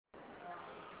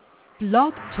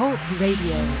Blog Talk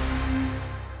Radio.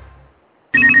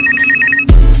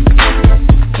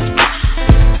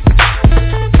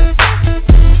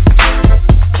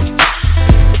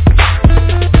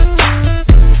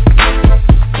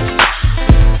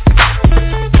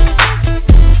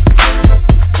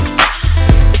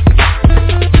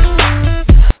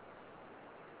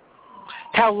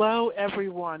 Hello,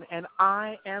 everyone, and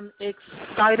I am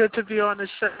excited to be on the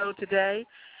show today.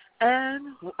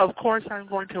 And, of course, I'm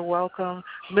going to welcome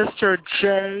Mr.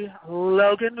 Jay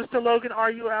Logan. Mr. Logan,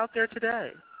 are you out there today?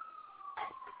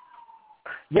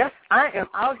 Yes, I am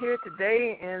out here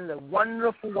today in the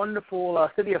wonderful, wonderful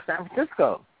city of San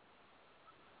Francisco.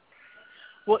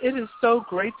 Well, it is so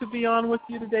great to be on with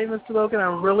you today, Mr. Logan.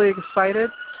 I'm really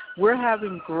excited. We're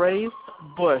having Grace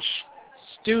Bush,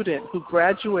 student who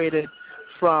graduated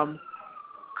from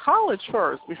college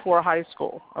first before high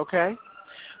school, okay?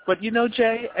 But you know,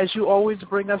 Jay, as you always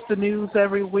bring us the news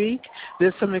every week,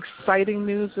 there's some exciting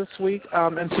news this week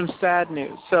and some sad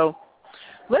news. So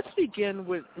let's begin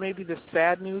with maybe the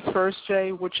sad news first,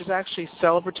 Jay, which is actually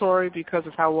celebratory because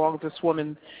of how long this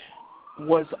woman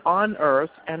was on Earth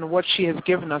and what she has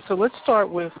given us. So let's start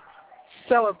with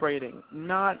celebrating,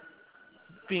 not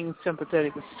being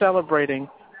sympathetic, but celebrating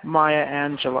Maya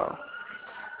Angelou.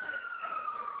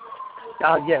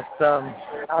 Yes.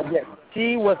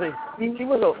 She was a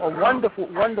wonderful,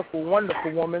 wonderful,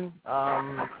 wonderful woman,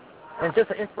 and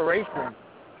just an inspiration,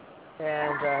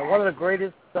 and one of the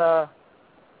greatest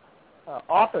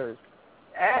authors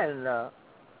and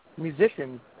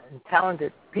musicians and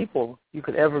talented people you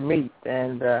could ever meet,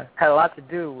 and had a lot to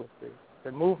do with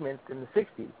the movement in the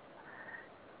 '60s.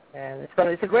 And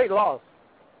it's a great loss.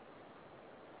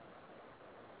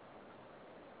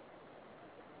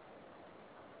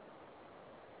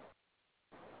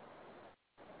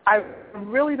 I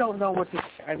really don't know what to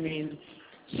say. I mean,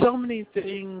 so many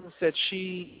things that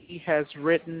she has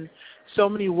written, so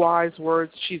many wise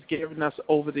words she's given us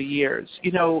over the years.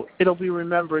 You know, it'll be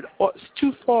remembered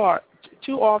too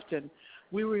often.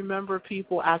 We remember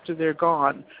people after they're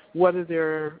gone, whether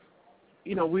they're,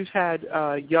 you know, we've had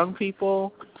young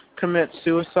people commit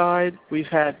suicide. We've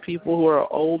had people who are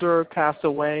older pass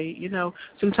away. You know,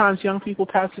 sometimes young people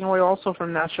passing away also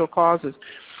from natural causes.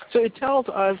 So it tells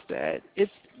us that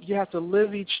you have to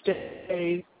live each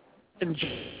day and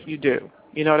you do.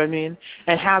 You know what I mean?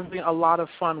 And having a lot of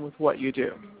fun with what you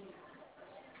do.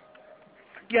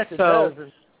 Yes, it does.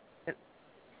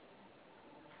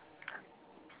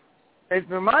 It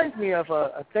reminds me of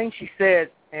a thing she said,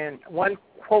 and one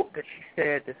quote that she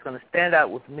said that's going to stand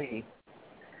out with me.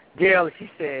 Gail, she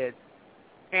said,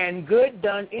 "And good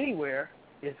done anywhere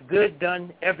is good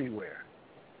done everywhere."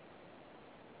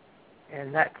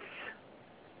 And that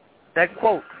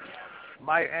quote,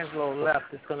 Maya Angelou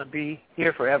left, is going to be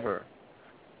here forever.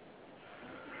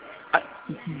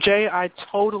 Jay, I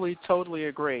totally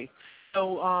agree.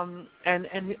 So,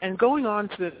 and going on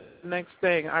to the next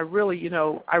thing, I really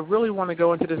want to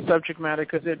go into this subject matter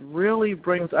because it really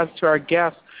brings us to our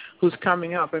guest who's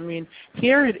coming up. I mean,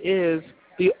 here it is,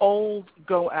 the old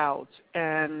go out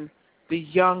and the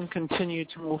young continue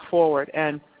to move forward.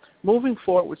 And moving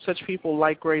forward with such people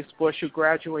like Grace Bush, who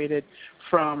graduated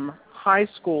from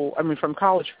from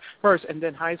college first and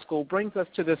then high school, brings us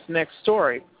to this next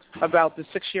story about the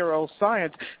 6-year-old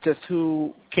scientist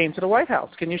who came to the White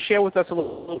House. Can you share with us a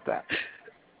little of that?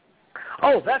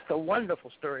 Oh, that's a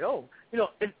wonderful story. Oh,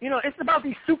 it's about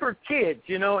these super kids,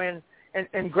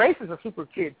 and Grace is a super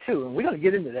kid too, and we're going to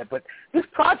get into that. But this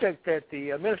project that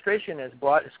the administration has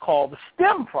brought is called the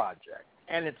STEM Project,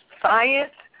 and it's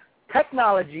science,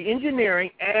 technology,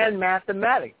 engineering, and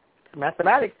mathematics,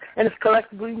 and it's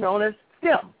collectively known as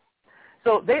STEM.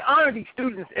 So they honor these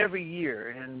students every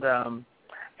year, and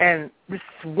this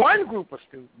one group of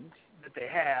students that they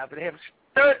have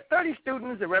 30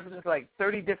 students that represent like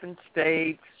 30 different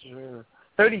states,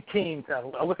 30 teams,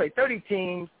 I would say 30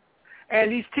 teams,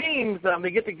 and these teams,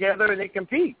 they get together and they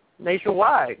compete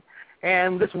nationwide.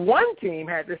 And this one team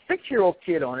had this 6-year-old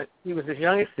kid on it. He was as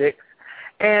young as 6.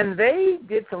 And they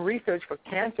did some research for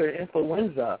cancer and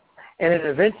influenza and an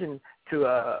invention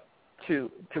to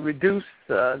reduce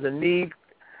the need,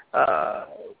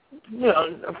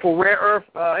 for rare earth.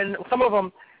 And some of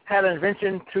them had an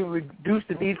invention to reduce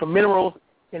the need for minerals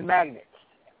in magnets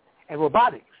and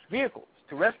robotics vehicles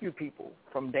to rescue people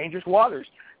from dangerous waters.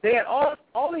 They had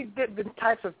all these different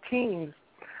types of teams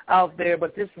out there,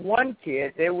 but this one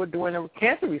kid, they were doing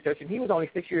cancer research, and he was only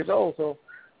 6 years old. So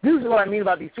this is what I mean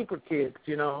about these super kids,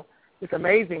 It's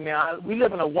amazing, man. We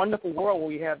live in a wonderful world where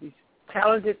we have these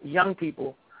talented young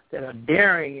people that are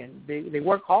daring, and they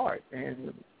work hard.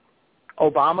 And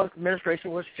Obama's administration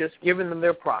was just giving them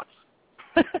their props.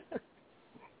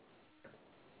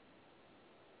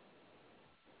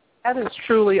 That is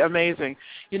truly amazing,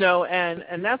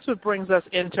 and that's what brings us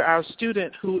into our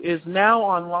student who is now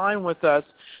online with us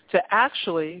to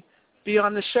actually be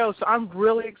on the show. So I'm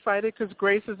really excited because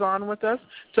Grace is on with us.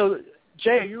 So,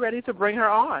 Jay, are you ready to bring her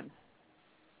on?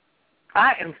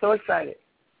 I am so excited.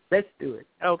 Let's do it.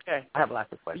 Okay. I have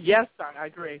lots of questions. Yes, I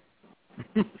agree.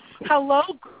 Hello,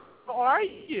 how are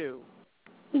you?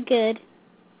 Good.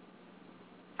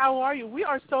 How are you? We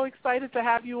are so excited to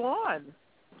have you on.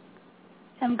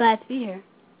 I'm glad to be here.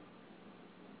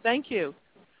 Thank you.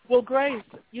 Well, Grace,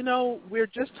 we're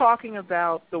just talking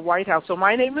about the White House. So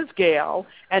my name is Gail,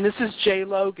 and this is Jay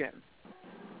Logan.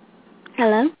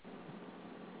 Hello.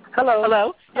 Hello.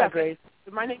 Hello. Hi, Grace.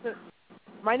 My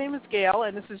name is Gail,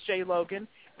 and this is Jay Logan.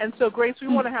 And so, Grace, we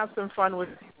want to have some fun with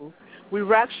you. We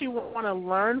actually want to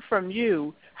learn from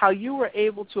you how you were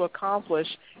able to accomplish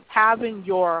having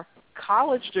your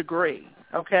college degree,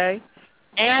 okay,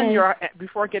 and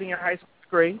before getting your high school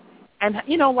degree, and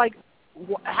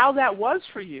how that was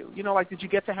for you. Did you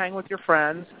get to hang with your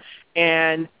friends,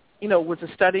 and was it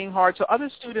studying hard so other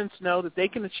students know that they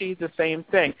can achieve the same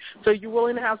thing? So you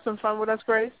willing to have some fun with us,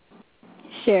 Grace?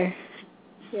 Sure.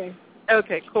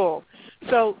 Okay, cool.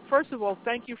 So first of all,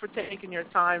 thank you for taking your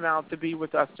time out to be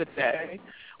with us today.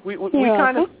 We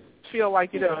kind of feel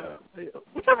like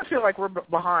we're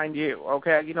behind you,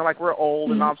 okay? Like we're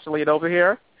old and obsolete over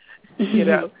here,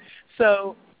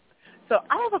 So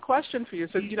I have a question for you.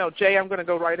 So, Jay, I'm going to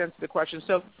go right into the question.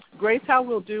 So, Grace, how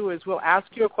we'll do is we'll ask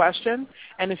you a question,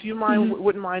 and if you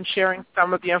wouldn't mind sharing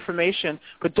some of the information,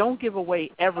 but don't give away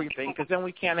everything because then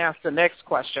we can't ask the next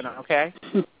question, okay?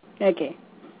 Okay.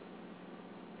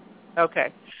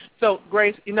 Okay. So,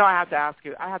 Grace, I have to ask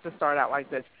you. I have to start out like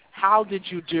this. How did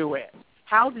you do it?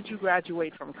 How did you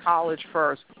graduate from college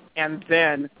first and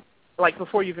then,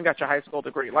 before you even got your high school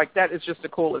degree? That is just the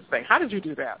coolest thing. How did you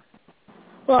do that?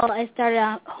 Well, I started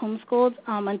out homeschooled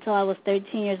until I was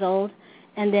 13 years old,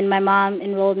 and then my mom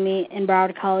enrolled me in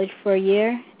Broward College for a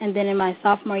year, and then in my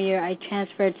sophomore year I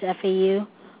transferred to FAU.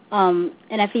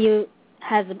 And FAU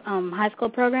has a high school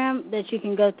program that you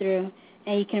can go through,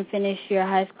 and you can finish your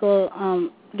high school,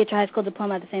 get your high school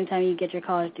diploma at the same time you get your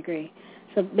college degree.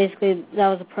 So basically that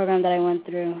was a program that I went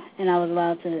through, and I was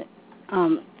allowed to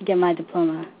get my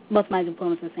diploma, both my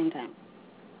diplomas at the same time.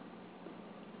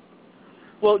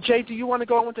 Well, Jay, do you want to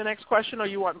go on with the next question, or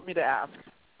you want me to ask?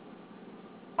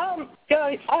 I'll let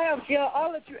you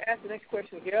ask the next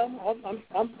question, Gail.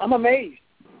 I'm amazed.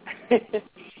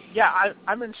 Yeah,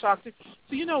 I'm in shock.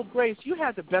 So, Grace, you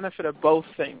had the benefit of both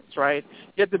things, right?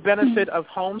 You had the benefit of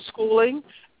homeschooling,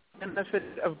 and the benefit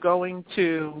of going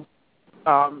to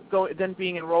then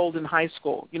being enrolled in high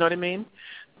school. You know what I mean?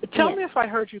 Tell me if I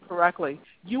heard you correctly.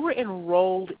 You were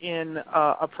enrolled in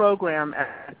a program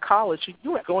at college.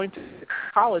 You were going to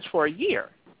college for a year.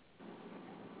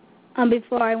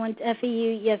 Before I went to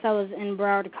FAU, yes, I was in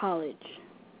Broward College.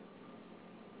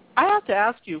 I have to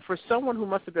ask you, for someone who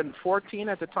must have been 14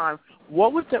 at the time,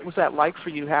 what was that like for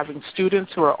you, having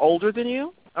students who are older than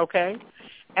you, okay,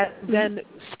 and then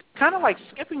kind of like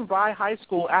skipping by high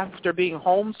school after being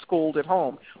homeschooled at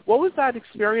home? What was that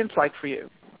experience like for you?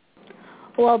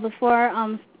 Well, before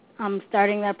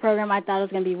starting that program, I thought it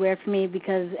was going to be weird for me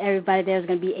because everybody there was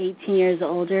going to be 18 years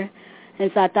older, and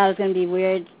so I thought it was going to be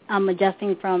weird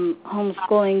adjusting from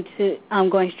homeschooling to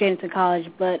going straight into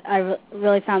college. But I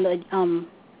really found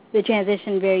the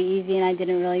transition very easy, and I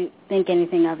didn't really think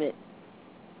anything of it.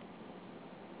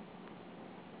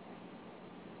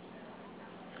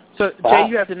 So, Jay,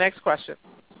 you have the next question.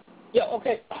 Yeah,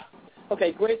 okay.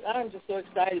 Okay, Grace, I'm just so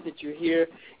excited that you're here.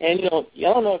 And, I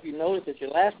don't know if you noticed that your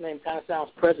last name kind of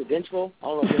sounds presidential. I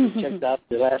don't know if you checked out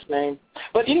your last name.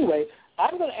 But anyway,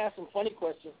 I'm going to ask some funny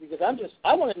questions because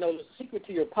I want to know the secret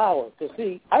to your power. Because,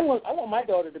 see, I want my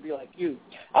daughter to be like you.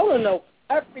 I want to know,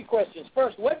 I have 3 questions.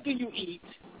 First, what do you eat?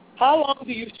 How long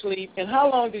do you sleep? And how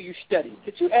long do you study?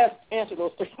 Could you answer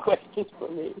those 3 questions for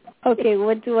me? Okay,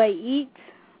 what do I eat?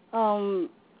 I'm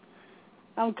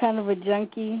kind of a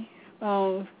junkie.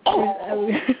 My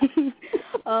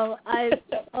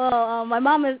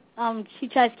mom is she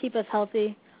tries to keep us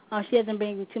healthy. She doesn't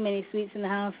bring too many sweets in the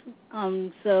house,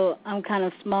 so I'm kind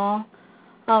of small.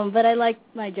 But I like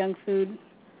my junk food.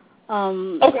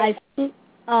 Okay.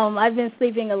 I've been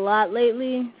sleeping a lot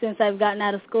lately since I've gotten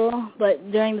out of school.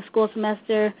 But during the school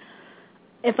semester,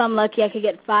 if I'm lucky, I could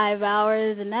get 5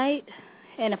 hours a night,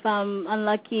 and if I'm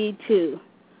unlucky, 2.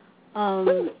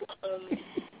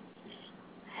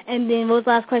 And then what was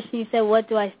the last question you said? What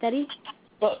do I study?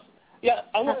 Well, yeah,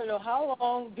 I want to know how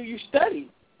long do you study?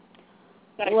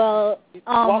 Well,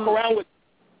 walk around with.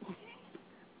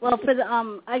 Well, for the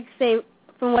I'd say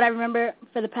from what I remember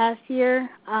for the past year,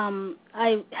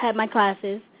 I had my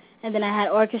classes, and then I had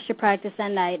orchestra practice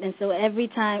at night, and so every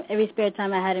spare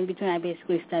time I had in between, I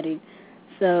basically studied.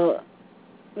 So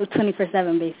it was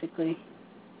 24/7 basically.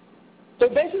 So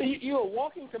basically, you're a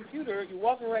walking computer. You're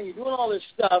walking around. You're doing all this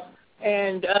stuff.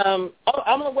 And I'm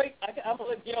gonna wait. I'm gonna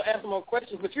let Gail ask some more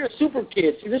questions. But you're a super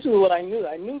kid. See, this is what I knew.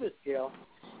 I knew this, Gail.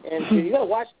 And so you gotta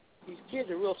watch. These kids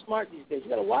are real smart these days. You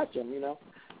gotta watch them.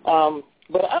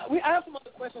 But I have some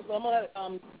other questions. But I'm gonna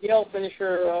let Gail finish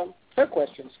her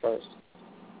questions first.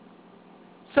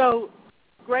 So,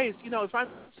 Grace,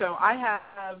 I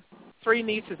have 3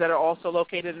 nieces that are also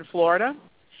located in Florida,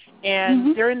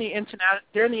 and they're in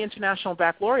the International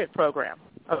Baccalaureate program,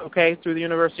 okay, through the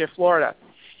University of Florida.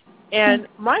 And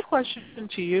my question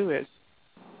to you is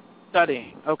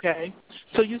studying, okay?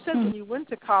 So you said when you went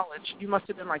to college, you must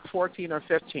have been like 14 or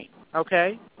 15,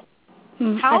 okay?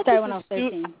 I started when I was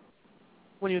 13.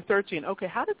 When you were 13, okay.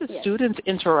 How did the students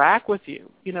interact with you?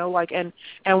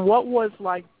 And what was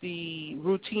like the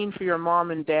routine for your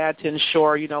mom and dad to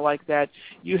ensure, that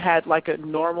you had like a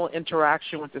normal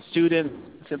interaction with the students,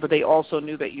 but they also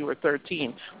knew that you were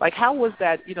 13? Like, how was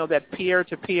that, that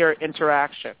peer-to-peer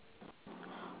interaction?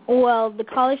 Well, the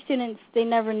college students, they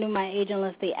never knew my age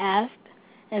unless they asked,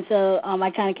 and so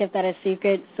I kind of kept that a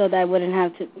secret so that they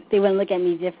wouldn't look at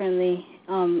me differently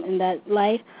in that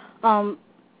light.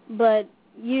 But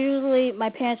usually my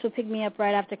parents would pick me up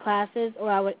right after classes, or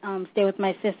I would stay with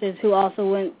my sisters who also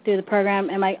went through the program,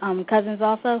 and my cousins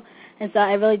also. And so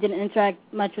I really didn't interact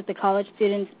much with the college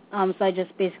students, so I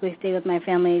just basically stayed with my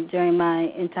family during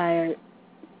my entire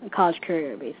college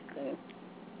career, basically.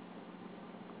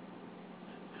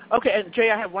 Okay, and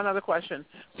Jay, I have one other question.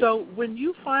 So when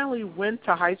you finally went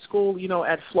to high school,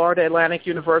 at Florida Atlantic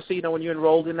University, when you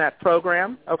enrolled in that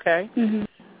program, okay,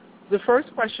 the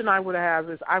first question I would have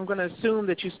is, I'm going to assume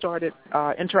that you started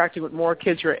interacting with more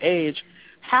kids your age.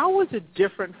 How was it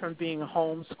different from being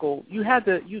homeschooled? You had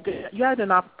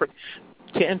an opportunity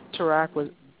to interact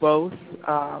with both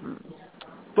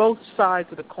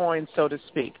sides of the coin, so to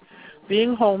speak.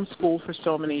 Being homeschooled for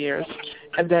so many years,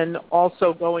 and then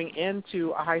also going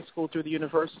into a high school through the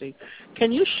university.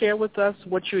 Can you share with us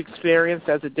what you experienced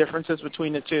as the differences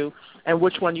between the two, and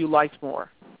which one you liked more?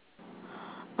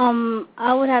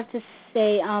 I would have to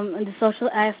say the social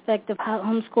aspect of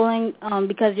homeschooling,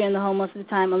 because you're in the home most of the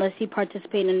time, unless you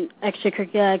participate in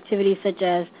extracurricular activities such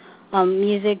as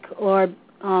music or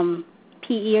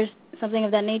PE or something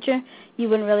of that nature, you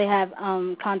wouldn't really have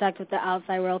contact with the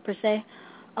outside world per se.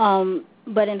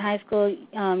 But in high school,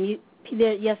 you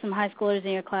have some high schoolers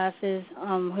in your classes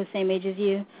who are the same age as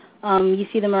you. You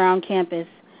see them around campus.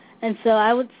 And so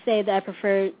I would say that I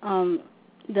prefer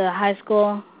the high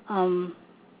school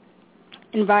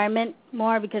environment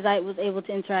more because I was able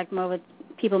to interact more with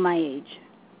people my age.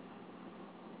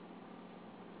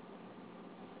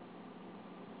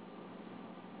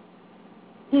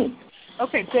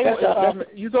 Okay, Jay,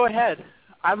 you go ahead.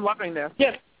 I'm loving this.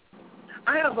 Yes.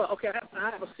 I have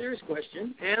a serious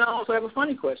question, and I also have a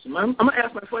funny question. I'm going to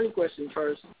ask my funny question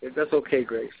first, if that's okay,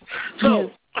 Grace.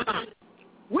 So,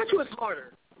 which was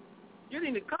harder,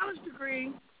 getting the college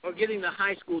degree or getting the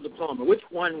high school diploma? Which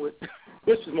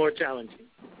was more challenging?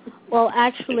 Well,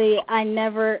 actually, I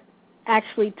never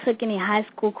actually took any high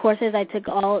school courses. I took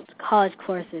all college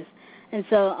courses. And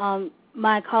so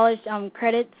my college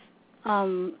credits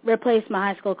replaced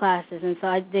my high school classes, and so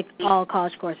I did all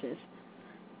college courses.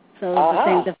 So it's the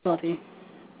same difficulty.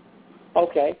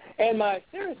 Okay. And my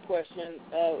serious question,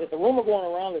 there's a rumor going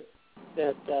around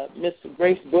that Miss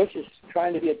Grace Bush is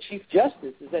trying to be a Chief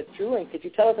Justice. Is that true? And could you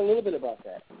tell us a little bit about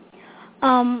that?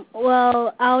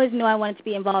 Well, I always knew I wanted to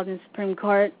be involved in the Supreme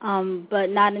Court, but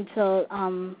not until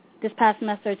this past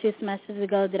semester or 2 semesters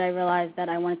ago did I realize that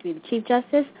I wanted to be the Chief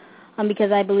Justice,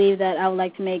 because I believe that I would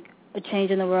like to make a change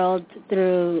in the world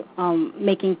through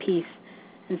making peace.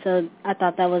 And so I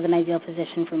thought that was an ideal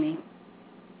position for me.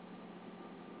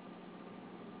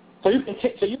 So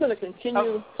you're going to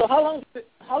continue. So how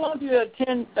long do you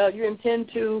intend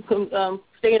to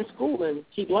stay in school and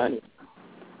keep learning?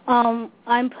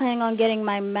 I'm planning on getting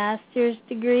my master's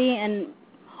degree, and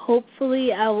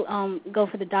hopefully I'll go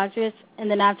for the doctorate, and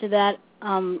then after that,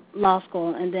 law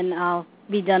school, and then I'll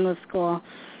be done with school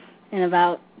in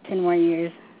about 10 more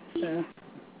years. So.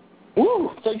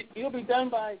 Ooh, so you'll be done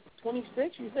by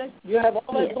 26, you said? You have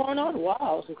all that going on?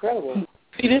 Wow, it's incredible.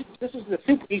 See, this is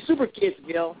these super kids,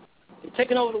 Gil. They're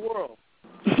taking over the world.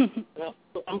 Well,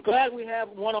 I'm glad we have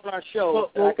one on our show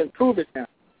that I can prove it now.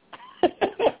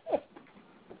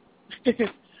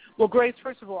 Well, Grace,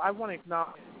 first of all, I want to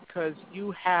acknowledge, because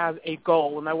you have a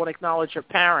goal, and I want to acknowledge your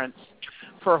parents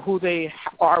for who they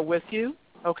are with you,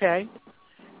 okay?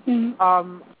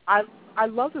 Mm-hmm. I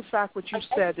love the fact what you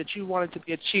said that you wanted to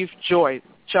be a Chief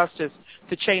Justice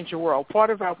to change the world. Part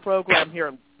of our program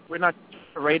here, we're not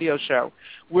a radio show.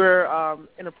 We're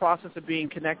in the process of being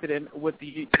connected with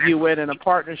the UN in a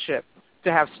partnership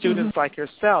to have students like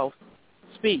yourself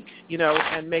speak,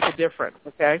 and make a difference,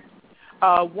 okay?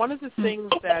 One of the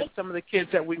things that some of the kids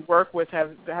that we work with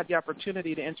have had the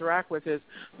opportunity to interact with is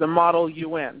the Model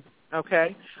UN,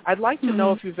 okay? I'd like to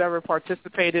know if you've ever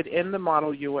participated in the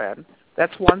Model UN.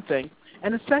 That's one thing.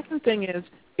 And the second thing is,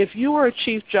 if you were a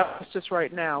Chief Justice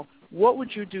right now, what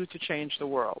would you do to change the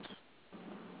world?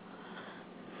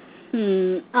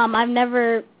 I've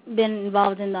never been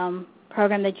involved in the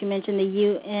program that you mentioned, the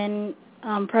UN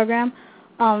program.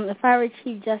 If I were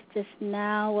Chief Justice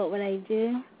now, what would I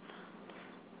do?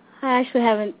 I actually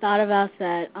haven't thought about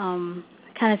that.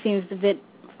 It kind of seems a bit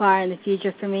far in the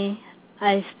future for me.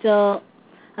 I'm still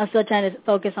trying to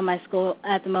focus on my school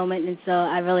at the moment, and so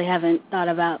I really haven't thought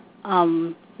about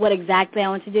what exactly I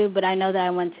want to do, but I know that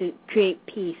I want to create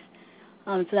peace.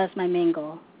 So that's my main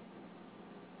goal.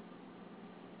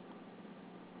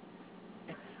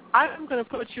 I'm going to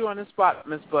put you on the spot,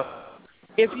 Ms. Buck.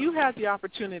 If you had the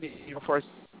opportunity for a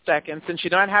second, since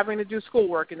you're not having to do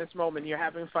schoolwork in this moment, you're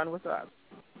having fun with us,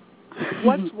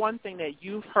 what's one thing that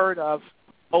you've heard of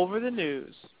over the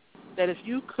news that if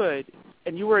you could,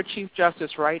 and you were a Chief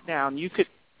Justice right now, and you could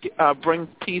bring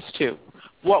peace to,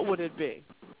 what would it be?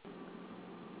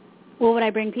 What would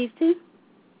I bring peace to?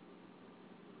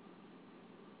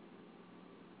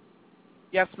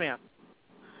 Yes, ma'am.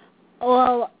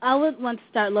 Well, I would want to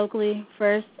start locally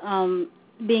first,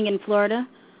 being in Florida,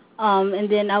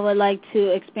 and then I would like to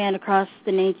expand across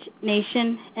the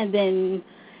nation, and then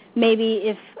maybe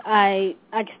if I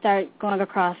could start going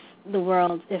across the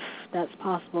world, if that's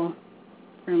possible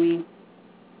for me.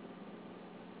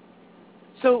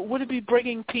 So would it be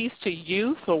bringing peace to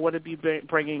youth, or would it be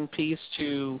bringing peace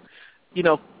to,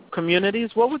 communities?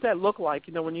 What would that look like,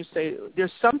 when you say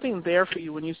there's something there for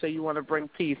you when you say you want to bring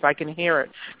peace? I can hear it.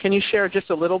 Can you share just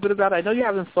a little bit about it? I know you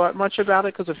haven't thought much about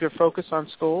it because of your focus on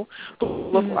school, but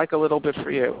what would it look like a little bit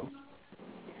for you?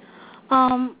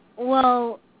 Our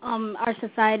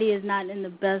society is not in the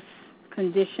best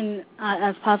condition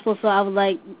as possible, so I would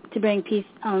like to bring peace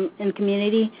in the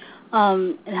community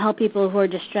and help people who are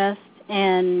distressed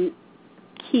and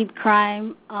keep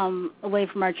crime away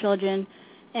from our children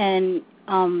and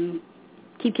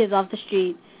keep kids off the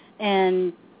street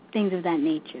and things of that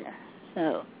nature.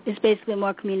 So it's basically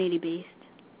more community-based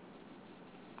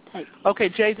type. Okay,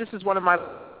 Jay, this is one of my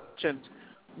questions.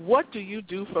 What do you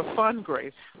do for fun,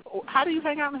 Grace? How do you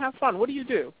hang out and have fun? What do you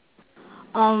do?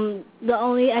 The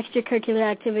only extracurricular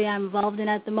activity I'm involved in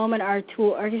at the moment are two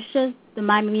orchestras, the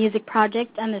My Music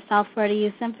Project and the South Florida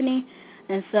Youth Symphony.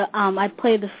 And so I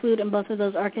play the flute in both of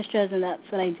those orchestras, and that's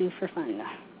what I do for fun.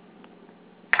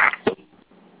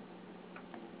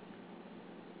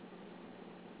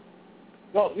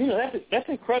 Well, that's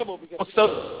incredible because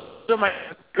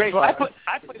Grace, I play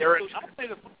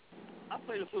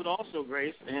the flute also,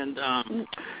 Grace, and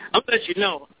I'll let you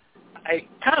know. I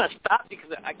kind of stopped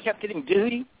because I kept getting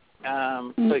dizzy.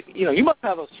 But you must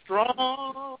have a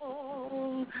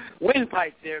strong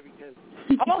windpipe there because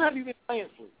how long have you been playing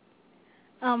flute?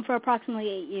 For approximately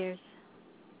 8 years.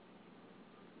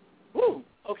 Ooh,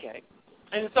 okay.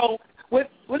 And so, what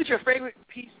is your favorite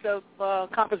piece of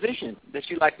composition that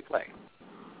you like to play?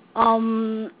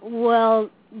 Well,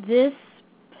 this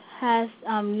past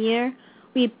year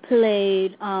we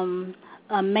played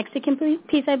a Mexican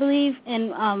piece, I believe,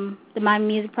 in the My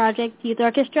Music Project Youth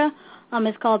Orchestra.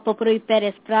 It's called Popurrí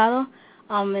Pérez Prado,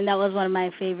 and that was one of my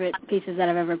favorite pieces that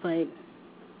I've ever played.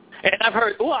 And I've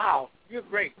heard, wow, you're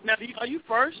great. Now, are you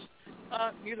first?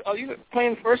 Are you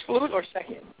playing first flute or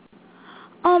second?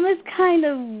 It's kind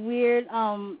of weird.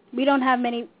 We don't have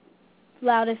many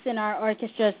flautists in our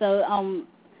orchestra, so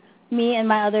me and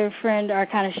my other friend are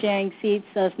kind of sharing seats,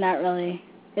 so it's not really,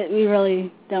 we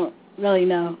really don't really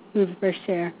know who's the first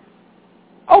chair.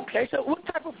 Okay, so what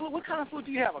kind of flute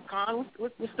do you have? A Conn?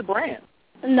 What's the brand?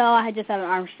 No, I just have an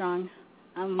Armstrong.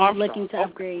 I'm looking to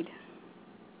upgrade.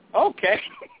 Okay.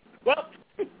 Well,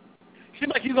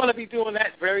 seems like you're going to be doing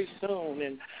that very soon.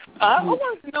 And I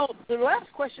wanted to know, the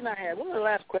last question I had, one of the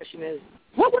last questions is,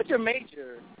 what was your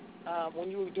major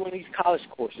when you were doing these college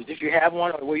courses? Did you have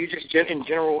one, or were you just in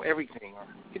general everything? Or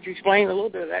could you explain a little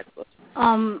bit of that to us?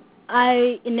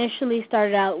 I initially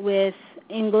started out with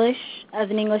English as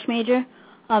an English major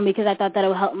because I thought that it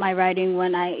would help my writing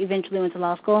when I eventually went to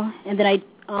law school. And then I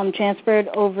transferred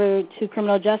over to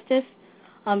criminal justice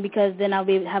because then I'll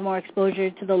have more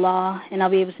exposure to the law, and I'll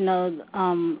be able to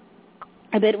know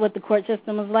a bit what the court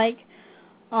system was like.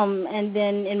 And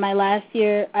then in my last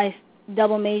year, I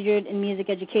double majored in music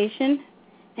education,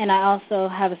 and I also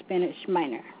have a Spanish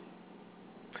minor.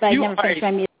 But I never finished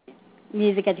my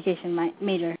music education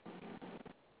major.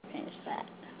 Finish that.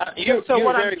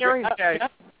 What I'm hearing, Jay,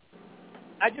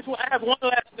 I have one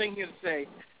last thing here to say.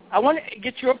 I want to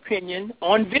get your opinion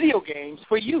on video games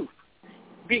for youth.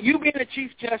 You being a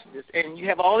Chief Justice, and you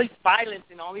have all these violence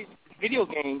in all these video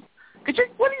games.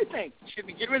 What do you think? Should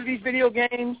we get rid of these video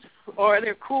games, or are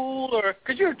they cool? Or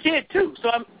because you're a kid too, so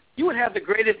you would have the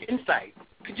greatest insight.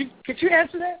 Could you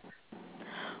answer that?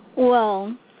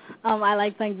 Well, I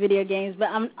like playing video games, but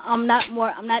I'm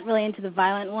not really into the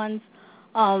violent ones.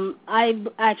 I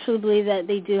actually believe that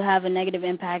they do have a negative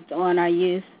impact on our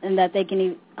youth, and that they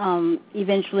can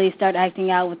eventually start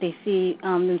acting out what they see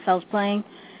themselves playing.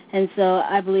 And so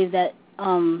I believe that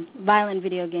violent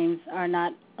video games are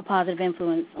not a positive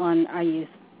influence on our youth.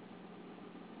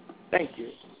 Thank you.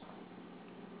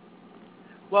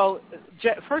 Well,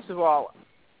 first of all,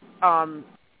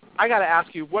 I got to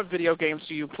ask you, what video games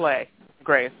do you play,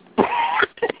 Grace?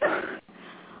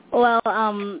 Well,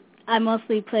 I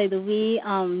mostly play the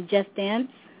Wii, Just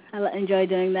Dance. I enjoy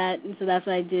doing that, and so that's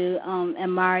what I do,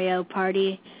 and Mario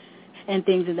Party and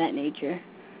things of that nature.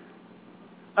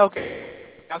 Okay.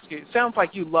 Ask you. It sounds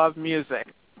like you love music.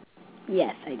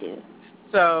 Yes, I do.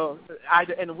 So,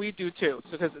 and we do too,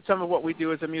 because some of what we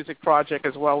do is a music project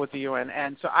as well with the UN.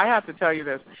 And so I have to tell you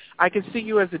this. I can see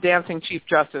you as the dancing Chief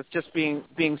Justice, just being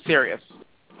serious.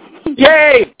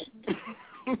 Yay!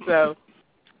 So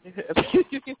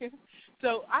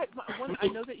I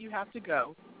know that you have to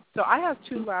go. So I have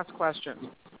two last questions.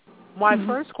 My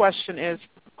first question is,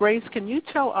 Grace, can you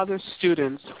tell other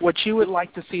students what you would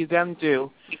like to see them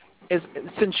do?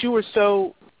 Since you were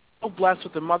so blessed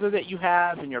with the mother that you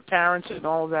have and your parents and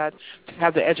all of that, to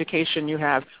have the education you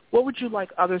have, what would you like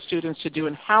other students to do,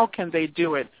 and how can they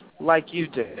do it like you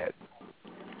did it?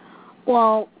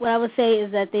 Well, what I would say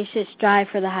is that they should strive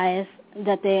for the highest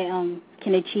that they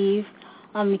can achieve,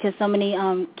 because so many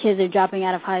kids are dropping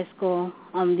out of high school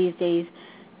these days.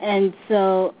 And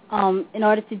so in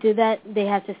order to do that, they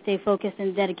have to stay focused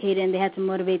and dedicated, and they have to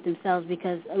motivate themselves,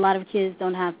 because a lot of kids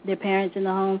don't have their parents in the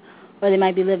home, or they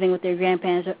might be living with their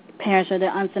grandparents or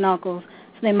their aunts and uncles,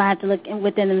 so they might have to look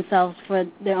within themselves for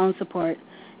their own support.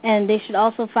 And they should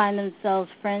also find themselves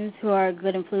friends who are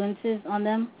good influences on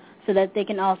them, so that they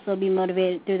can also be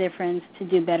motivated through their friends to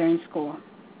do better in school.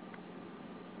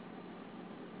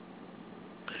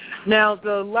 Now,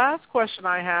 the last question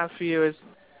I have for you is,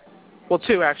 well,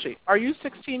 two actually. Are you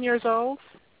 16 years old?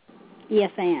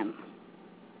 Yes, I am.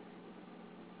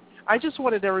 I just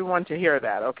wanted everyone to hear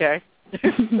that, okay?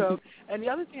 So, and the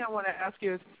other thing I want to ask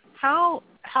you is, how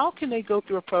can they go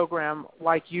through a program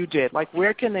like you did? Like,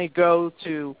 where can they go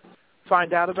to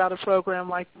find out about a program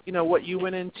like, what you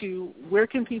went into? Where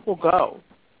can people go?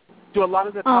 Do a lot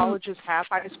of the colleges have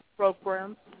high school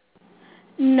programs?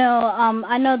 No,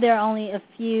 I know there are only a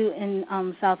few in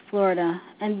South Florida,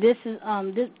 and this is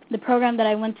the program that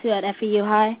I went to at FEU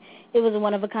High. It was a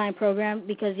one-of-a-kind program,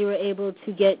 because you were able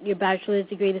to get your bachelor's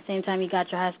degree the same time you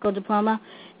got your high school diploma,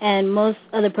 and most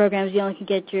other programs you only can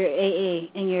get your AA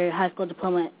and your high school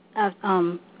diploma.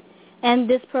 And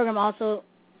this program also,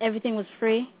 everything was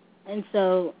free, and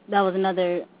so that was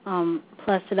another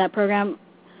plus to that program.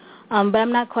 But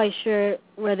I'm not quite sure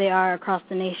where they are across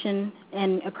the nation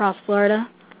and across Florida.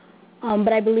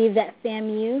 But I believe that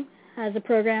FAMU has a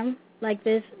program like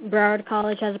this. Broward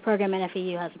College has a program, and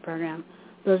FEU has a program.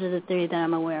 Those are the three that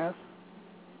I'm aware of.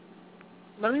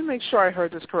 Let me make sure I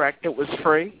heard this correct. It was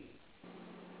free?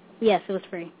 Yes, it was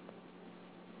free.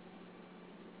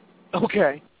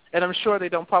 Okay. And I'm sure they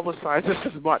don't publicize this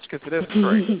as much, because it is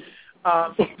free.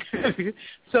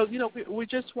 So, we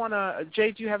just want to,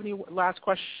 Jay, do you have any last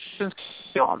questions?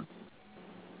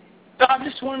 I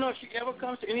just want to know if she ever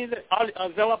comes to any of the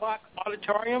Zellabach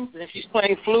auditoriums, and if she's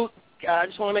playing flute. I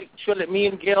just want to make sure that me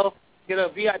and Gail get a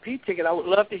VIP ticket. I would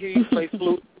love to hear you play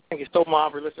flute. I think it's so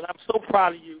marvelous, and I'm so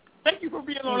proud of you. Thank you for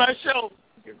being on our show.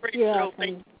 You're a great show.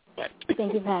 Thank you.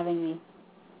 Thank you for having me.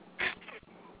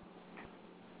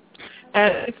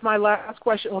 And it's my last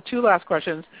question, well, two last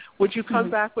questions. Would you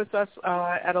come back with us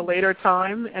at a later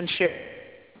time and share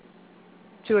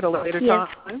at a later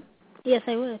time? Yes,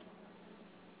 I would.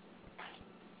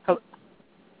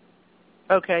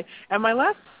 Okay. And my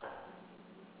last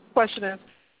question is,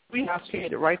 we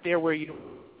associate it right there where you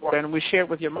are, and we share it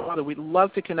with your mother. We'd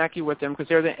love to connect you with them, because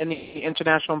they're in the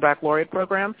International Baccalaureate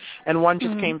Program, and one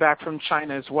just came back from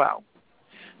China as well.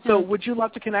 So would you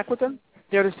love to connect with them?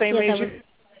 They're the same age?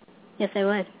 Yes, I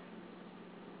would.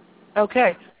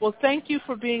 Okay. Well, thank you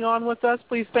for being on with us.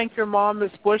 Please thank your mom,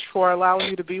 Ms. Bush, for allowing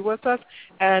you to be with us.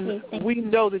 And we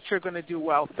know that you're going to do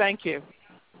well. Thank you.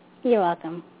 You're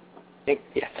welcome. Thank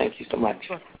you so much.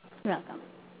 You're welcome.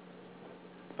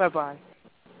 Bye-bye.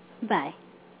 Bye.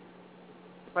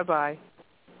 Bye-bye.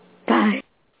 Bye.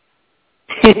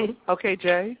 Okay,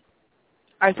 Jay.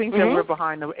 I think that we're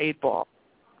behind the 8 ball.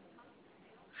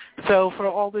 So for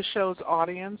all the show's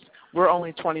audience, we're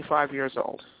only 25 years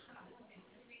old.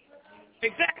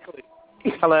 Exactly.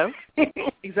 Hello?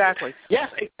 Exactly.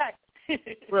 Yes,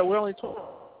 exactly. We're only 12.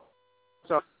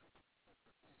 So,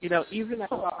 even at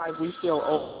 5, we feel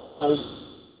old.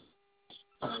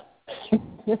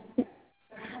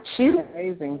 She's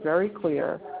amazing, very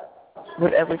clear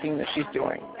with everything that she's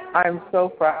doing. I'm so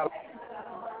proud.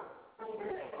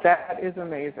 That is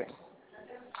amazing.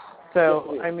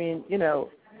 So, I mean,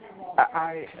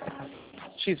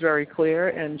 she's very clear,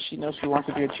 and she knows she wants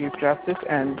to be a Chief Justice,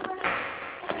 and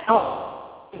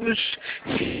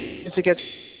to get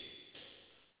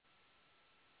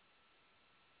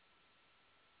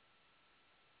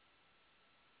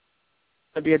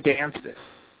to be a dancer.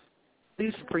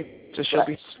 These preachers should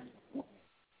be.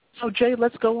 So, Jay,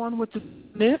 let's go on with the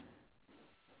knit.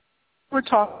 We were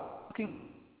talking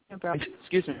about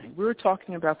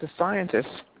the scientist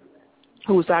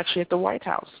who was actually at the White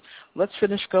House. Let's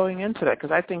finish going into that,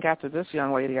 because I think after this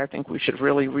young lady, I think we should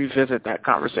really revisit that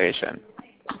conversation.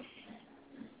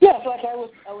 Yes, like I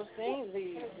was saying,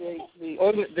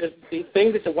 the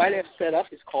thing that the White House set up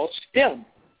is called STEM,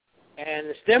 and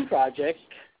the STEM project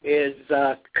is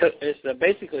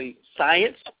basically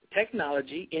science,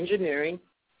 technology, engineering,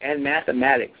 and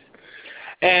mathematics,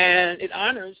 and it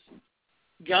honors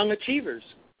young achievers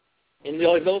in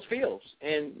those fields.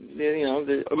 And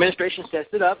the administration sets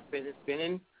it up, and it's been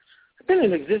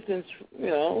in existence,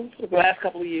 for the last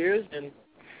couple of years, and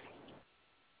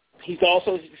he's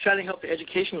also trying to help the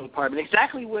educational department,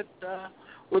 exactly what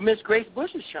Miss Grace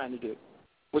Bush is trying to do,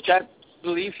 which I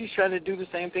believe she's trying to do the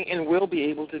same thing and will be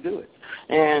able to do it.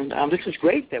 And this is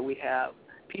great that we have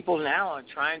people now are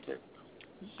trying to,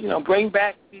 bring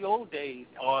back the old days,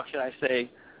 or should I say,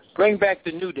 bring back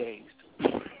the new days,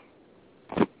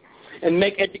 and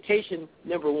make education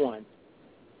number one.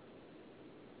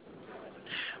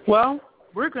 Well,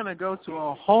 we're going to go to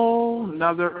a whole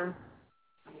nother.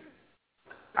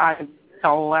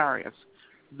 Hilarious.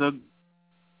 This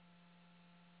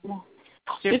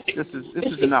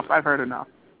is enough. I've heard enough.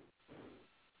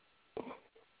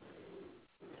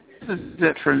 This is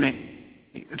it for me.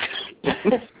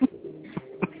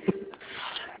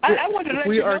 I want to let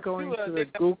we you are know going too, to the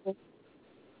Google.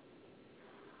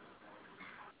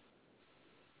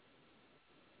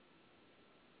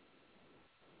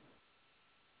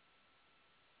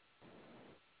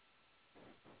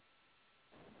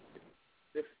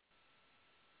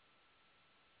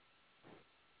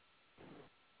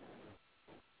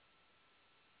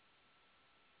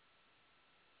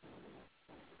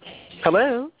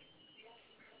 Hello?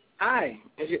 Hi.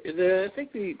 I think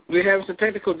we're having some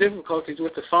technical difficulties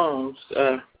with the phone's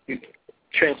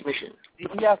transmission.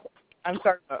 Yes. I'm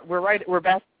sorry. We're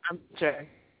back. I'm Jay.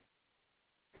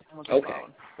 Okay.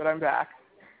 Phone, but I'm back.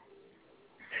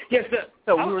 Yes,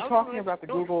 so we were talking about the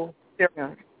Google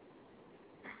stereo.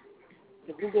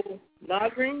 The Google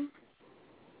login?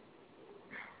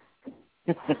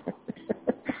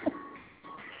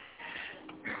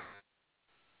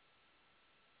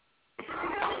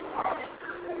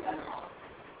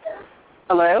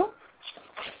 Hello?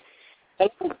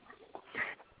 Hello?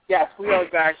 Yes, we are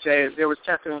back, Jay. There was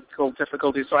technical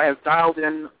difficulties, so I have dialed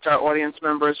in to our audience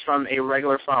members from a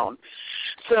regular phone.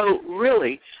 So,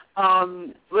 really,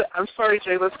 I'm sorry,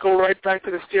 Jay, let's go right back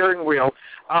to the steering wheel.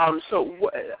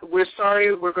 We're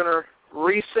sorry, we're going to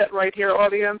reset right here,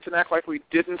 audience, and act like we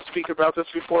didn't speak about this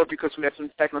before because we had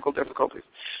some technical difficulties.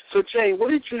 So, Jay, what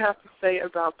did you have to say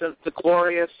about the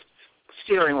glorious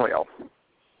steering wheel?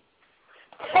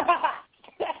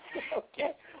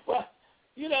 Okay. Well,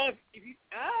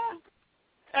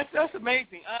 that's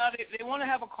amazing. They want to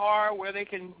have a car where they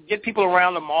can get people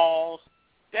around the malls,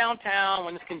 downtown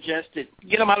when it's congested,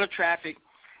 get them out of traffic,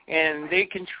 and they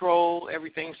control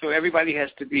everything. So everybody has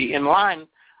to be in line,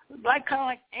 kind of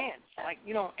like ants.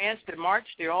 Ants that march,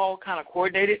 they're all kind of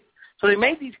coordinated. So they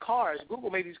made these cars. Google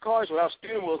made these cars without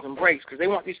steering wheels and brakes because they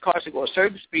want these cars to go a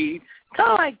certain speed,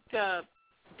 kind of like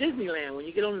Disneyland, when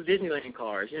you get on the Disneyland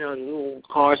cars, the little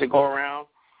cars that go around,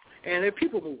 and they're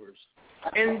people movers.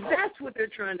 And that's what they're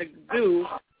trying to do.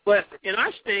 But in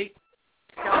our state,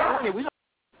 California, we don't.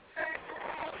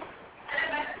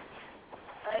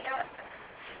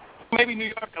 Maybe New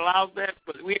York allows that,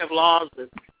 but we have laws that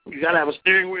you got to have a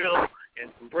steering wheel,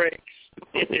 and some brakes,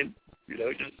 and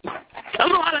just I don't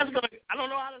know how that's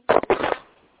going.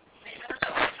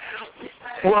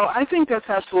 Well, I think that's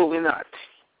absolutely nuts.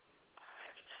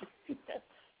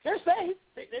 They're safe.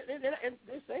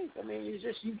 They're safe. I mean,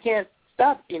 you can't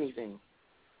stop anything.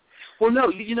 Well,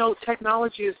 no,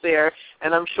 technology is there,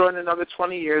 and I'm sure in another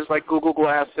 20 years, like Google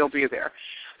Glass, they'll be there.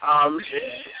 I'm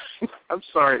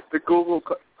sorry, the Google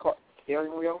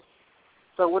steering wheel.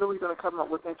 So what are we going to come up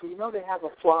with? They have a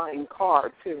flying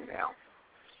car, too, now.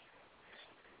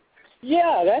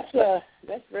 Yeah,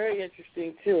 that's very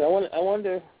interesting, too. I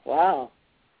wonder, wow.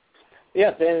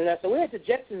 Yeah, so we're at the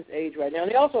Jetsons age right now.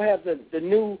 And they also have the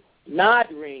new Nod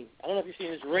ring. I don't know if you've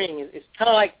seen this ring. It's kind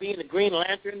of like being the Green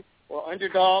Lantern or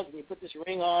Underdog, and you put this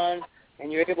ring on,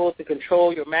 and you're able to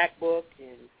control your MacBook,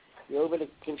 and you're able to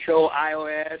control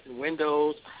iOS and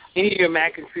Windows, any of your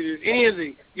Mac computers, any of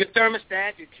your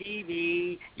thermostat, your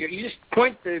TV. You just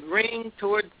point the ring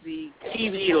towards the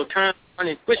TV. It'll turn on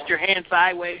and twist your hand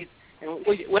sideways. And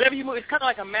whatever you move, it's kind of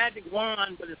like a magic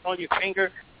wand, but it's on your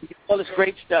finger. You can all this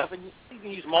great stuff, and you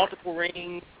can use multiple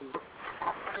rings.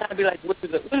 It's kind of be like, what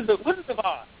is the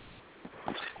Oz?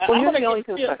 Well, here's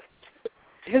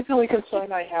the only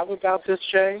concern I have about this,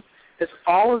 Jay, is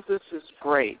all of this is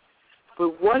great.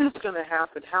 But what is going to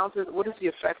happen? What is the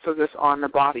effects of this on the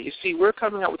body? You see, we're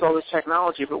coming up with all this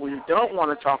technology, but we don't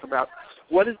want to talk about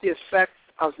what is the effect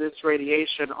of this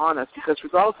radiation on us, because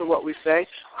regardless of what we say,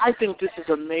 I think this is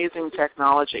amazing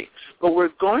technology. But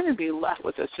we're going to be left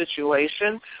with a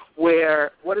situation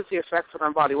where what is the effects on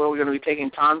our body? What, are we going to be taking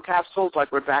time capsules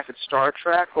like we're back at Star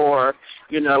Trek or,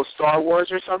 Star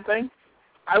Wars or something?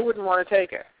 I wouldn't want to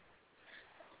take it.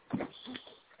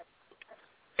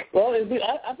 Well,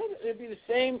 I think it'd be the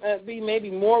same. It'd be maybe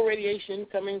more radiation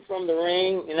coming from the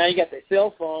ring, and now you got the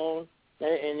cell phone,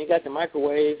 and you got the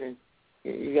microwave, and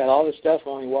you got all this stuff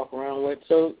on you walk around with.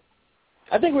 So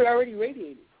I think we're already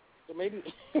radiated. So maybe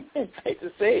I hate to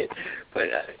say it, but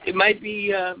it might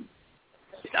be. I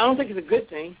don't think it's a good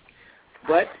thing,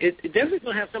 but it definitely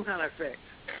going to have some kind of effect.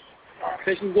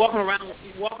 Because you're walking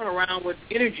around with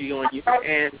energy on you,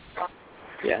 and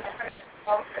yeah.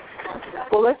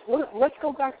 Well, let's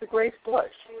go back to Grace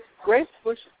Bush. Grace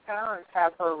Bush's parents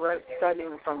have her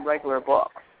studying from regular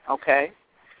books, okay?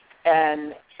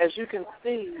 And as you can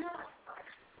see,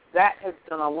 that has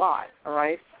done a lot, all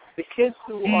right? The kids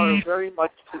who are very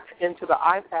much into the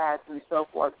iPads and so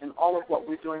forth and all of what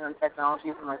we're doing on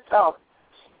technology for myself,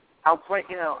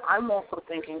 I'm also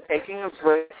thinking taking a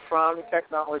break from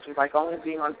technology, like only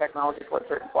being on technology for a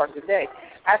certain part of the day,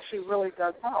 actually really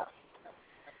does help.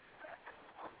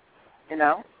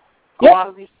 A lot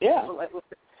of these people,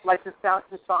 like the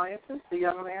scientist, the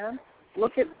young man,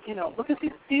 look at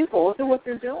these people, look at what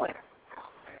they're doing.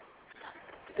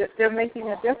 They're making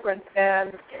a difference,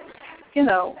 and,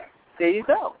 there you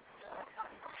go.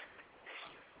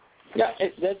 Yeah,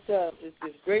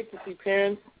 it's great to see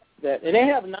parents and they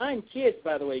have 9 kids,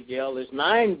 by the way, Gail. There's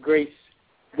 9 Grace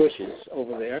Bushes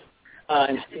over there,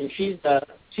 and she's the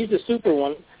super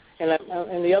one, and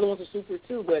the other ones are super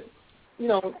too. But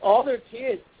all their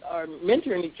kids are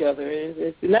mentoring each other,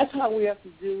 and that's how we have to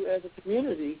do as a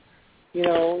community.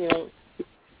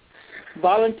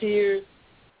 Volunteers,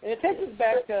 and it takes us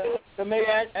back to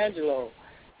Maya Angelou.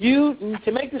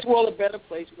 To make this world a better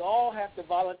place, we all have to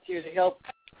volunteer to help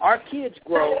our kids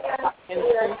grow, and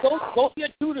go be a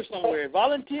tutor somewhere,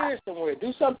 volunteer somewhere,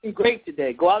 do something great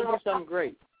today, go out and do something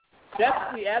great.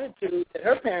 That's the attitude that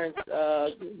her parents,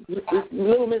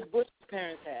 little Miss Bush's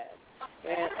parents had.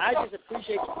 And I just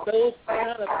appreciate those kind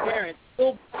of parents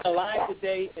still alive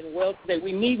today and well today.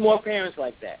 We need more parents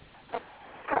like that.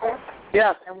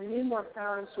 Yes, and we need more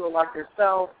parents who are like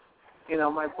yourself,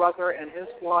 my brother and his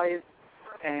wife,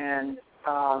 and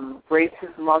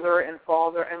Grace's mother and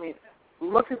father. I mean,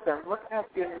 look at them. Look at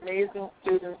the amazing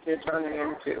students they're turning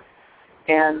into.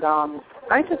 And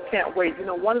I just can't wait.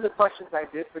 One of the questions I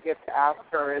did forget to ask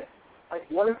her is,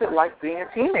 what is it like being a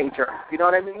teenager? You know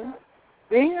what I mean?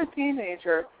 Being a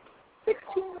teenager,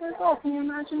 16 years old, can you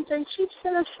imagine? She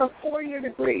finished her 4-year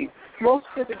degree. Most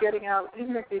kids are getting out,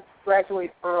 even if they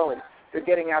graduate early, they're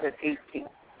getting out at 18.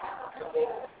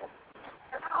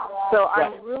 So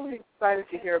I'm really excited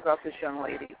to hear about this young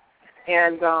lady.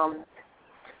 And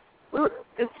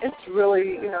it's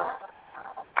really,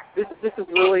 this is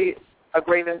really a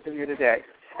great interview today.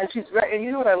 And and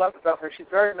you know what I love about her? She's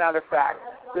very matter of fact.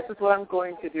 This is what I'm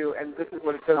going to do, and this is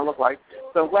what it's going to look like.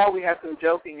 So we have some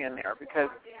joking in there because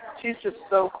she's just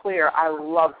so clear. I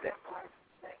loved it.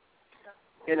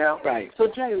 Right. So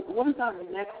Jay, what about the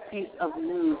next piece of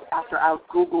news after our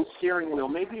Google steering wheel?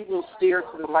 Maybe we'll steer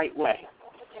to the right way.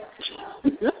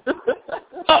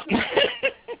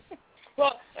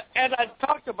 Well, as I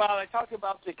talked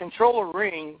about the controller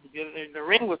ring. The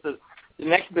ring was the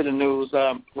next bit of news,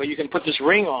 where you can put this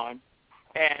ring on,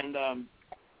 and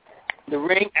the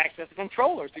ring acts as a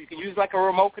controller, so you can use like a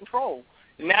remote control.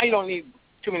 And now you don't need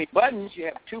too many buttons. You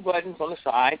have 2 buttons on the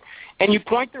side, and you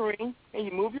point the ring, and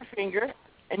you move your finger,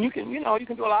 and you can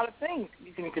do a lot of things.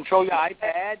 You can control your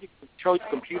iPad, you can control your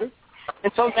computer,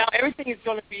 and so now everything is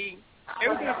going to be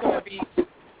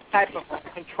type of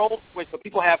control switch, so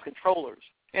people have controllers,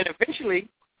 and eventually,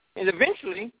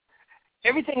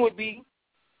 everything would be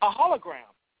a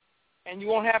hologram, and you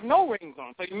won't have no rings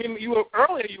on. So you remember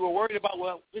earlier you were worried about,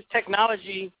 well, this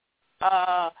technology,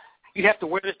 you have to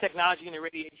wear this technology and the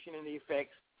radiation and the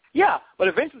effects. Yeah, but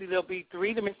eventually there'll be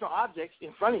 3-dimensional objects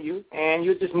in front of you, and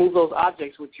you'll just move those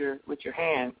objects with your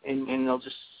hand, and they'll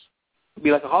just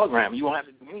be like a hologram. You won't have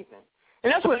to do anything,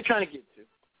 and that's what they're trying to get to.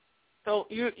 So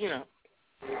you know.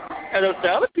 And the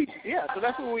other piece, yeah, so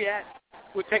that's where we're at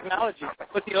with technology.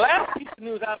 But the last piece of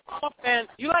news, I'm a fan.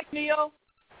 You like Neo?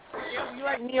 You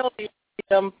like Neo,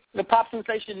 the pop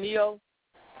sensation Neo?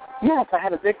 Yes, I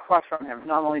had a big crush on him.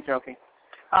 No, I'm only joking.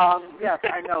 Yes,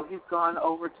 I know. He's gone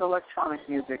over to electronic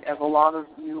music, as a lot of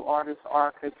new artists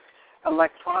are, because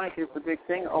electronic is the big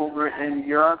thing over in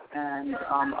Europe and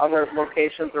other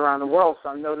locations around the world. So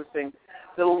I'm noticing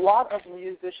that a lot of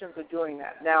musicians are doing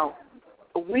that. Now,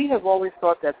 we have always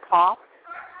thought that pop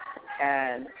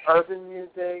and urban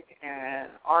music and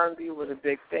R&B were the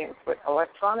big things, but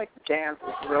electronic dance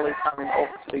is really coming over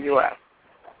to the U.S.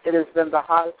 It has been the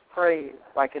highest praise,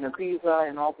 like in Ibiza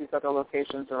and all these other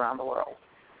locations around the world.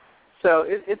 So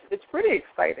it's pretty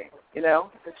exciting, you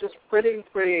know. It's just pretty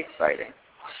exciting.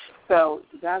 So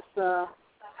that's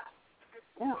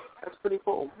pretty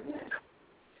cool.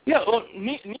 Yeah, well,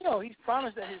 Neo, he's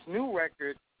promised that his new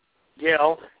record,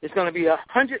 it's going to be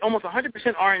almost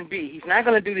 100% R&B. He's not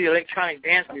going to do the electronic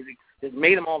dance music that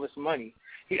made him all this money.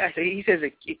 He says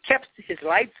it kept his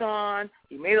lights on.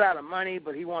 He made a lot of money,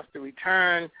 but he wants to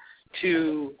return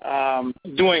to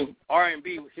doing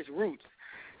R&B with his roots.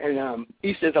 And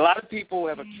he says a lot of people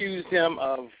have accused him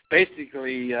of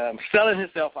basically selling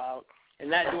himself out and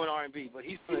not doing R&B. But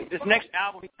this next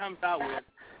album he comes out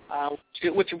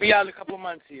with, which will be out in a couple of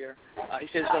months here, he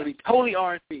says it's going to be totally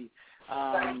R&B.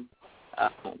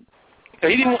 So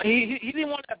he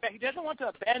doesn't want to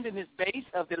abandon his base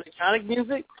of the electronic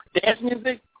music, dance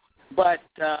music, but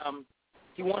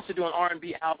he wants to do an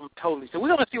R&B album totally. So we're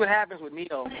going to see what happens with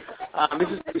Neo.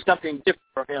 This is something different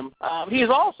for him. He's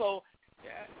also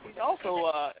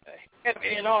head of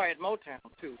A&R at Motown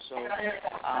too. So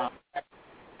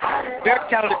very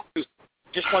talented producer.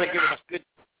 Just want to give him a good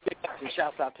ups and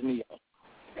shouts out to Neo.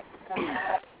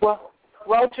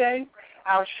 Well, Jay,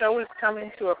 our show is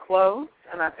coming to a close,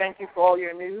 and I thank you for all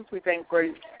your news. We thank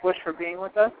Grace Bush for being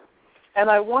with us. And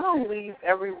I want to leave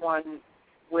everyone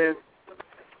with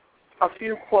a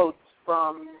few quotes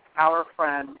from our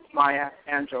friend Maya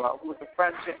Angelou, who is a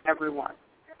friend to everyone.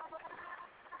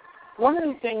 One of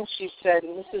the things she said,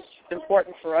 and this is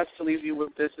important for us to leave you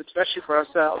with this, especially for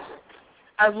ourselves,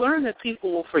 I've learned that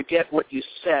people will forget what you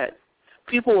said.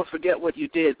 People will forget what you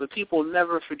did, but people will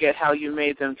never forget how you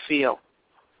made them feel.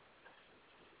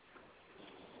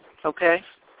 Okay?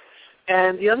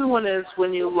 And the other one is,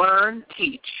 when you learn,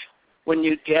 teach. When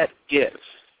you get, give.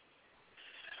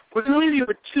 We're going to leave you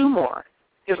with two more.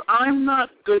 If I'm not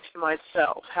good to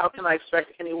myself, how can I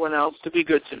expect anyone else to be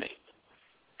good to me?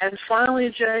 And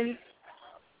finally, Jay,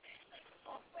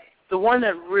 the one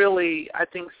that really, I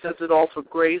think, says it all for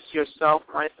Grace, yourself,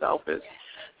 myself, is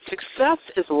success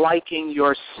is liking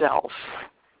yourself,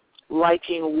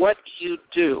 liking what you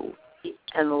do,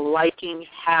 and liking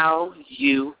how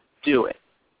you do it.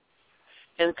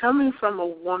 And coming from a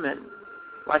woman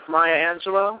like Maya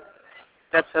Angelou,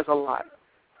 that says a lot.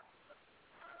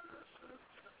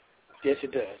 Yes,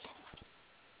 it does.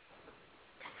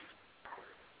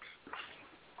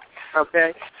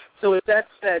 Okay. So with that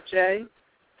said, Jay,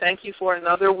 thank you for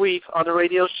another week on the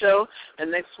radio show.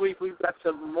 And next week we've got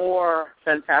some more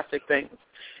fantastic things.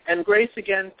 And Grace,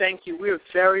 again, thank you. We're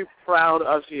very proud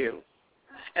of you.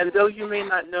 And though you may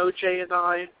not know Jay and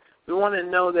I, we want to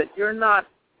know that we're not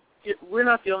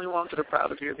the only ones that are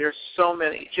proud of you. There's so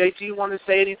many. Jay, do you want to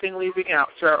say anything leaving out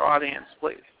to our audience,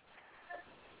 please?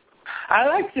 I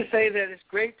like to say that it's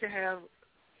great to have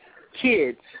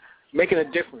kids making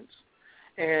a difference.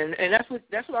 And that's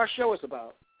what our show is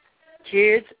about.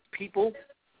 Kids, people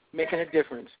making a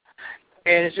difference.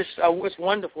 And it's just it's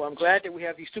wonderful. I'm glad that we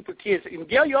have these super kids. And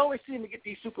Gail, you always seem to get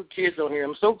these super kids on here.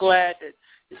 I'm so glad that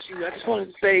you. I just wanted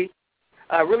to say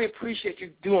I really appreciate you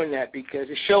doing that, because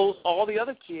it shows all the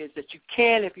other kids that you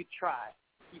can if you try.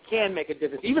 You can make a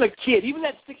difference. Even a kid, even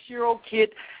that 6-year-old kid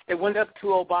that went up to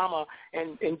Obama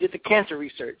and did the cancer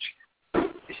research.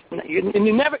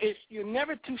 You're never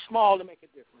too small to make a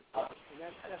difference.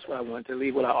 And that's what I wanted to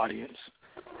leave with our audience.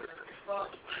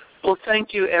 Well,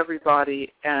 thank you,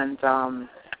 everybody. And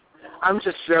I'm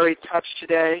just very touched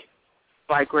today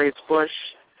by Grace Bush,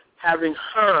 having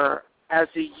her as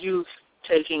a youth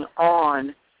taking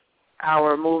on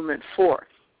our movement forth,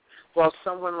 while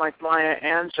someone like Maya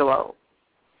Angelou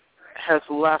has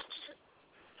left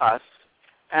us.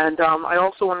 And I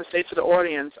also want to say to the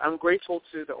audience, I'm grateful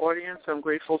to the audience, I'm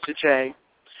grateful to Jay.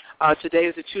 Today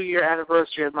is the 2-year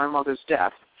anniversary of my mother's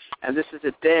death, and this is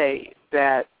a day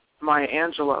that Maya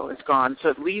Angelou is gone, so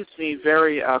it leaves me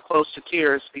very close to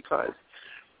tears because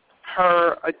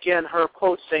her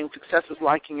quote saying, success is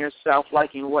liking yourself,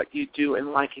 liking what you do,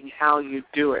 and liking how you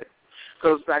do it,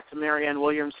 goes back to Marianne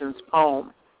Williamson's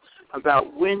poem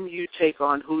about when you take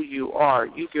on who you are,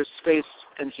 you give space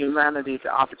and humanity the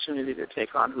opportunity to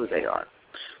take on who they are.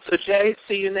 So, Jay,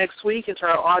 see you next week. And to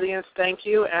our audience, thank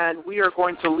you. And we are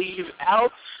going to leave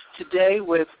out today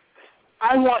with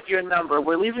I Want Your Number.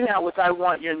 We're leaving out with I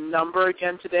Want Your Number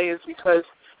again today is because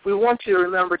we want you to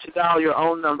remember to dial your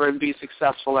own number and be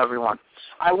successful, everyone.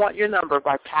 I Want Your Number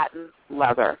by Patton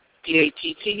Leather,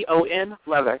 Patton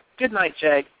Leather. Good night,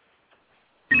 Jay.